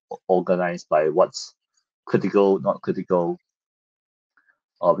sort of organize by what's critical, not critical.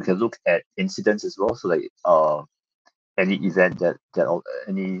 We can look at incidents as well. So like any event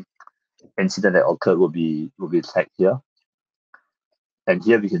any incident that occurred will be tagged here. And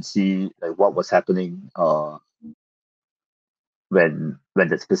here we can see like what was happening when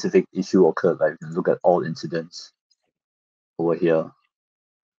the specific issue occurred. Like we can look at all incidents over here.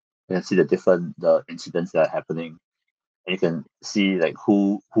 You can see the incidents that are happening. And you can see like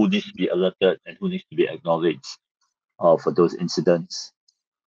who needs to be alerted and who needs to be acknowledged for those incidents.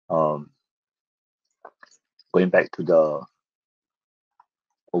 Going back to the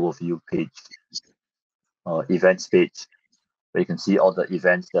overview page, events page, where you can see all the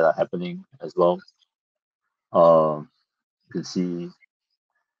events that are happening as well. You can see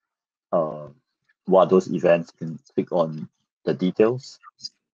what are those events. You can click on the details,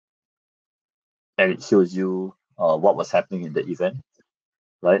 and it shows you what was happening in the event,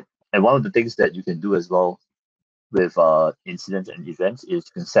 right? And one of the things that you can do as well with incidents and events is you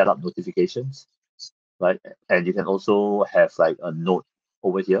can set up notifications, right? And you can also have like a note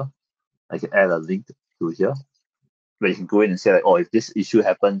over here. I can add a link to here where you can go in and say like, oh, if this issue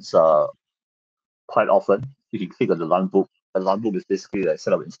happens quite often, you can click on the run book. A run book is basically like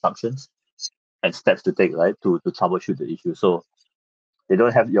set of instructions and steps to take, right, to troubleshoot the issue. So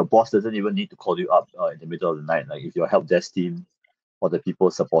your boss doesn't even need to call you up in the middle of the night. Like if your help desk team or the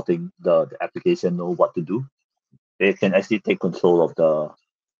people supporting the application know what to do, They can actually take control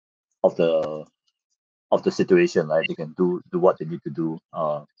of the situation, right? They can do what they need to do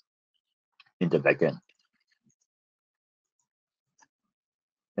in the backend.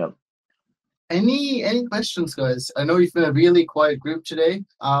 Yep. Any questions, guys? I know you've been a really quiet group today,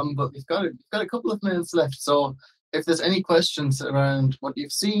 but we've got a couple of minutes left. So if there's any questions around what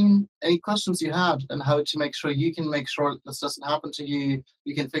you've seen, any questions you had, and how to make sure this doesn't happen to you,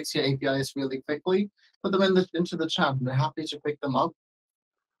 you can fix your APIs really quickly. Put them into the chat, and we're happy to pick them up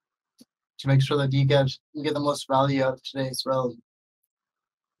to make sure that you get the most value out of today as well.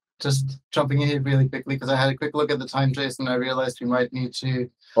 Just jumping in here really quickly because I had a quick look at the time, Jason. I realized we might need to.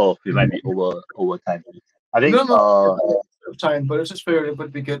 Oh, we might be over time. I think time, but it's just fair. It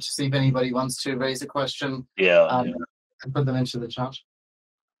would be good to see if anybody wants to raise a question. Yeah. And put them into the chat.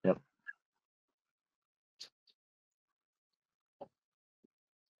 Yep.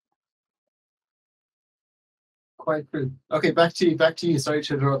 Quite good. Okay, back to you. Sorry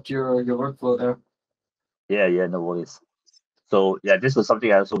to interrupt your workflow there. Yeah, no worries. So yeah, this was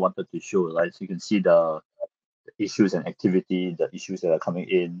something I also wanted to show, right? So you can see the issues and activity, the issues that are coming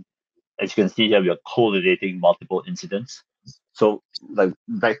in. As you can see here, we are correlating multiple incidents. So like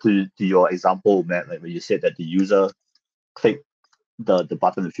back to your example, Matt, like when you said that the user clicked the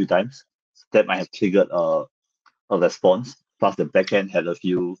button a few times, that might have triggered a response, plus the backend had a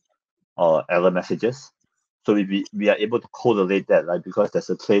few error messages. So we are able to correlate that, right? Because there's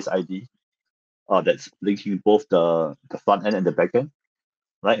a trace ID that's linking both the front end and the back end,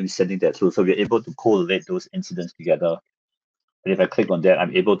 right? And sending that through. So we're able to correlate those incidents together. And if I click on that,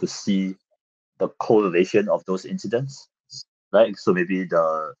 I'm able to see the correlation of those incidents, right? So maybe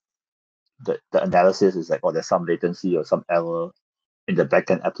the analysis is like, oh, there's some latency or some error in the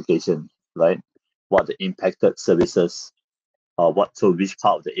backend application, right? What the impacted services, so which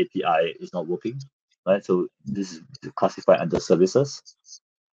part of the API is not working, right? So this is classified under services.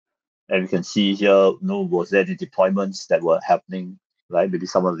 And we can see here, was there any deployments that were happening, right? Maybe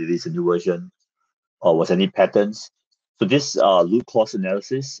someone released a new version, or was any patterns. So this root cause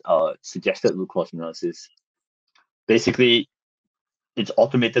analysis, suggested root cause analysis, basically it's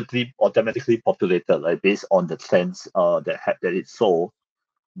automatically populated, right, based on the trends that it saw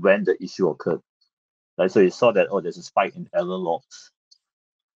when the issue occurred. Right? So it saw that there's a spike in error logs,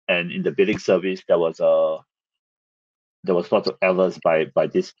 and in the billing service there was lots of errors by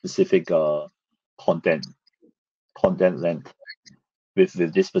this specific content length with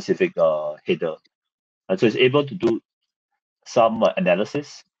this specific header. And so it's able to do some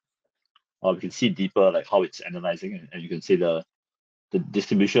analysis. We can see deeper like how it's analyzing, and you can see the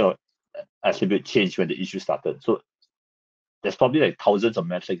distribution of attribute change when the issue started. So there's probably like thousands of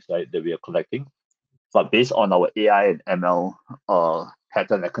metrics, right, that we are collecting. But based on our AI and ML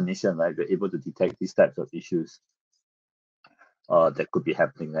pattern recognition, right, we're able to detect these types of issues that could be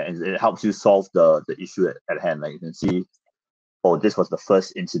happening, right? And it helps you solve the issue at hand. Like you can see, this was the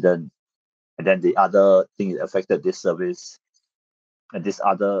first incident, and then the other thing that affected this service, and this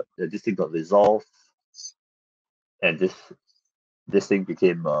thing got resolved, and this thing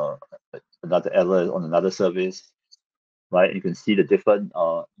became another error on another service, right? You can see the different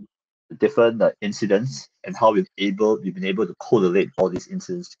incidents and how we've been able to correlate all these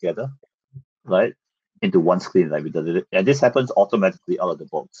incidents together, right, into one screen, like and this happens automatically out of the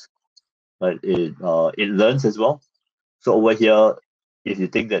box, right? It learns as well. So over here, if you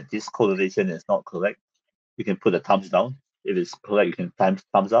think that this correlation is not correct, you can put a thumbs down. If it's correct, you can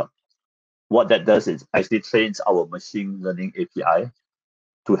thumbs up. What that does is actually trains our machine learning API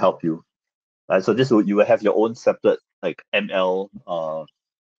to help you. Right? So you will have your own separate like ML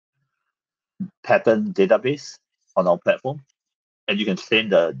pattern database on our platform, and you can train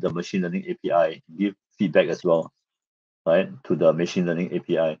the machine learning API, give feedback as well, right, to the machine learning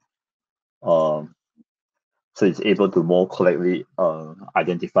API. So it's able to more correctly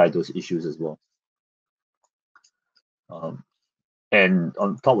identify those issues as well. And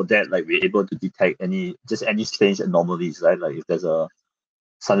on top of that, like we're able to detect any strange anomalies, right? Like if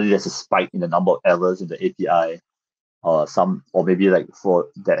suddenly there's a spike in the number of errors in the API, or maybe like for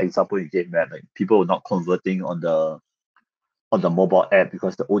that example you gave, Matt, like people were not converting on the mobile app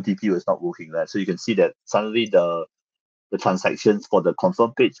because the OTP was not working, right? So you can see that suddenly the transactions for the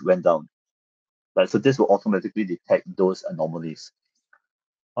confirm page went down, right? So this will automatically detect those anomalies.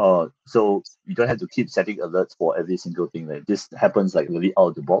 So you don't have to keep setting alerts for every single thing. Like this happens like really out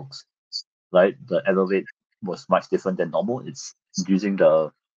of the box, right? The error rate was much different than normal. It's using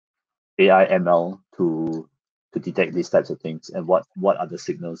the AI ML to detect these types of things and what are the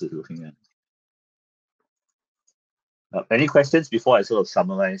signals it's looking at. Any questions before I sort of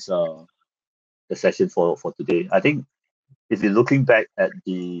summarize the session for today. I think if you're looking back at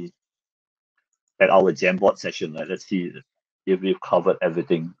our Jamboard session, right, let's see if we've covered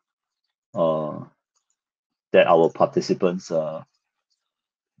everything that our participants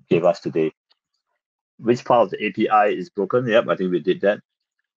gave us today. Which part of the API is broken? Yep, I think we did that,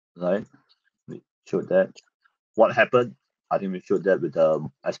 right? We showed that. What happened? I think we showed that with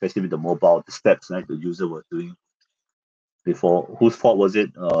especially with the mobile, the steps, right, the user was doing before. Whose fault was it?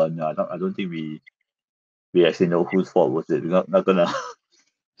 No, I don't think we actually know whose fault was it. We're not gonna.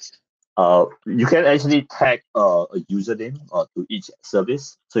 You can actually tag a username to each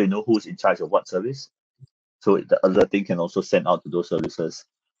service, so you know who's in charge of what service. So the alerting can also send out to those services.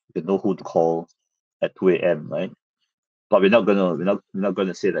 You know who to call at 2 a.m. right? But we're not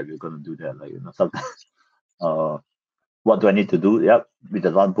gonna say that we're gonna do that. Like, you know, sometimes. What do I need to do? Yep, with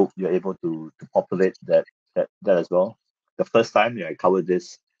the run book, you're able to populate that as well. The first time, I covered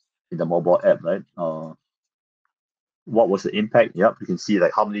this in the mobile app, right? What was the impact? Yep, you can see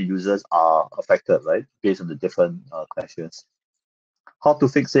like how many users are affected, right, based on the different questions. How to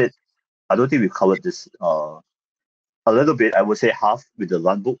fix it? I don't think we've covered this a little bit. I would say half with the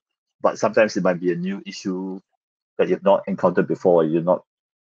run book, but sometimes it might be a new issue that you've not encountered before. You've not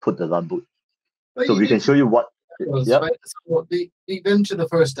put the run book, But so you we can did show you what. Yep. right? So we went to the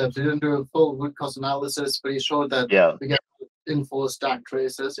first step. We didn't do a full root cause analysis, but he showed that Yeah. we get info stack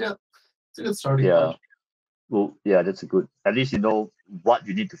traces. Yeah, it's a good starting Yeah. point. Well, yeah, that's a good. At least you know what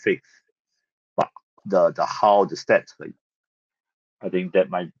you need to fix, but the how, the steps, like I think that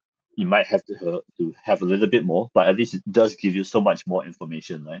you might have to have a little bit more, but at least it does give you so much more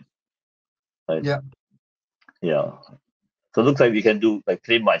information, right? Right. Yeah. Yeah. So it looks like we can do like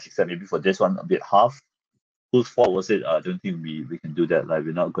pretty much, except maybe for this one a bit half. Whose fault was it? I don't think we can do that. Like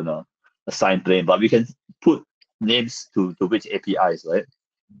we're not gonna assign blame, but we can put names to which APIs, right?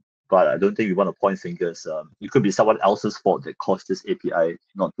 But I don't think we want to point fingers. It could be someone else's fault that caused this API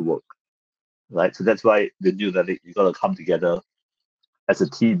not to work, right? So that's why the new Relic, you got to come together as a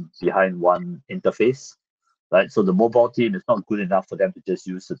team behind one interface, right? So the mobile team is not good enough for them to just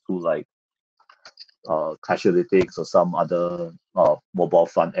use a tool like Casualytics or some other mobile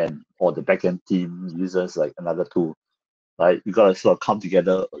front end, or the backend team uses like another tool, right? You got to sort of come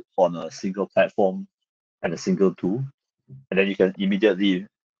together on a single platform and a single tool, and then you can immediately,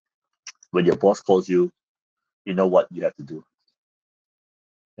 when your boss calls you, you know what you have to do.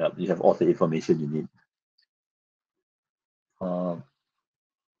 Yeah, you have all the information you need.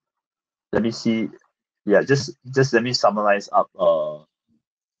 Let me see. Yeah, just let me summarize up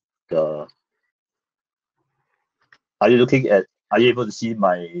the. Are you looking at? Are you able to see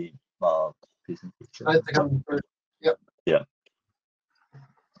my presentation? I think I'm good. Yep. Yeah.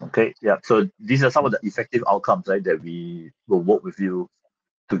 Okay. Yeah. So these are some of the effective outcomes, right, that we will work with you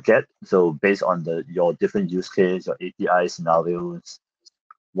to get. So based on your different use case, your API scenarios,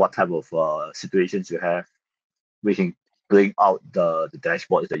 what type of situations you have, we can bring out the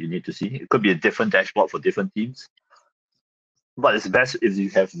dashboards that you need to see. It could be a different dashboard for different teams, but it's best if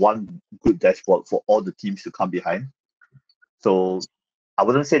you have one good dashboard for all the teams to come behind. So I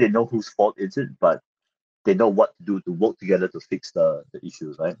wouldn't say they know whose fault is it, but they know what to do to work together to fix the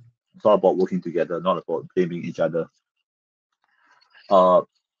issues, right? It's all about working together, not about blaming each other. So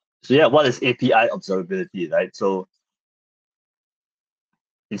yeah, what is API observability, right? So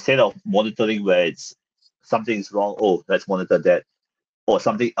instead of monitoring where it's something is wrong, oh, let's monitor that, or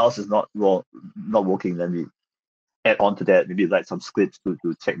something else is not wrong, not working, let me add on to that, maybe write some scripts to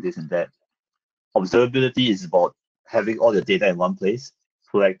check this and that. Observability is about having all the data in one place,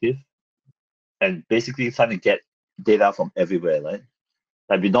 proactive, and basically trying to get data from everywhere, right?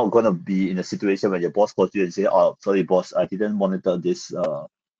 Like we're not gonna be in a situation where your boss calls you and say, "Oh, sorry, boss, I didn't monitor this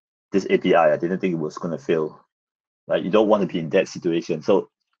this API. I didn't think it was gonna fail." Right? You don't want to be in that situation. So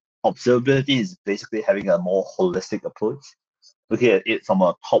observability is basically having a more holistic approach, looking at it from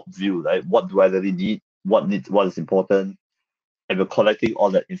a top view, right? What do I really need? What is important? And we're collecting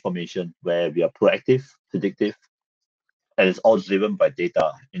all that information where we are proactive, predictive, and it's all driven by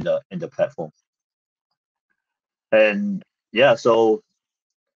data in the platform. And yeah, so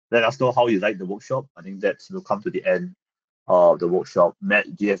let us know how you like the workshop. I think we'll come to the end of the workshop.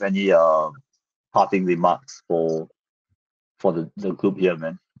 Matt, do you have any parting remarks for the group here,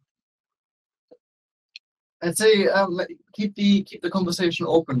 man? I'd say keep the conversation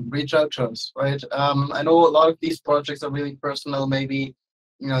open. Reach out to us, right? I know a lot of these projects are really personal. Maybe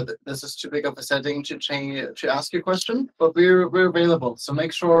this is too big of a setting to ask your question, but we're available. So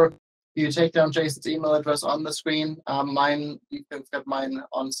make sure you take down Jason's email address on the screen. Mine, you can get mine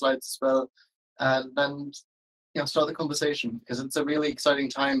on slides as well, and then start the conversation, because it's a really exciting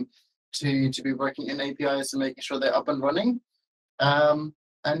time. to be working in APIs and making sure they're up and running. And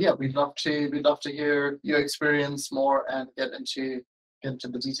yeah, we'd love to hear your experience more and get into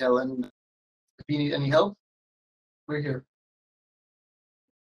the detail. And if you need any help, we're here.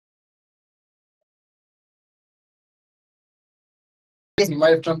 You might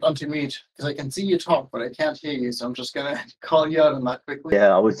have jumped onto mute because I can see you talk, but I can't hear you. So I'm just gonna call you out on that quickly.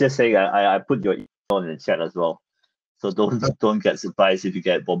 Yeah, I was just saying I put your email in the chat as well, so don't get surprised if you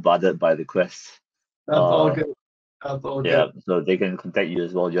get bombarded by requests. That's all good. That's all yeah, good. so they can contact you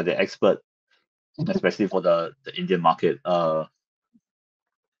as well. You're the expert, especially for the Indian market.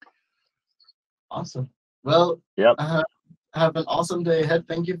 Awesome. Well, Yep. Have an awesome day ahead.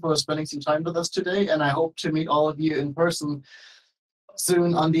 Thank you for spending some time with us today, and I hope to meet all of you in person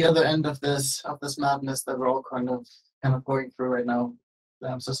soon on the other end of this madness that we're all kind of going through right now.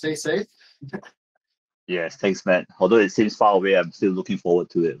 So stay safe. Yes, thanks, Matt. Although it seems far away, I'm still looking forward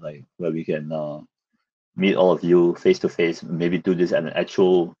to it, like where we can meet all of you face to face. Maybe do this at an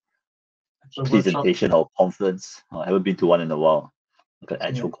actual presentation or conference. I haven't been to one in a while, like an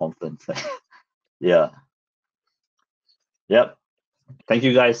actual conference. Yeah. Yep. Thank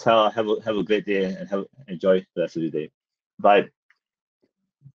you guys. Have a great day and enjoy the rest of the day. Bye.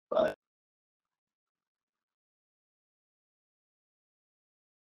 Bye.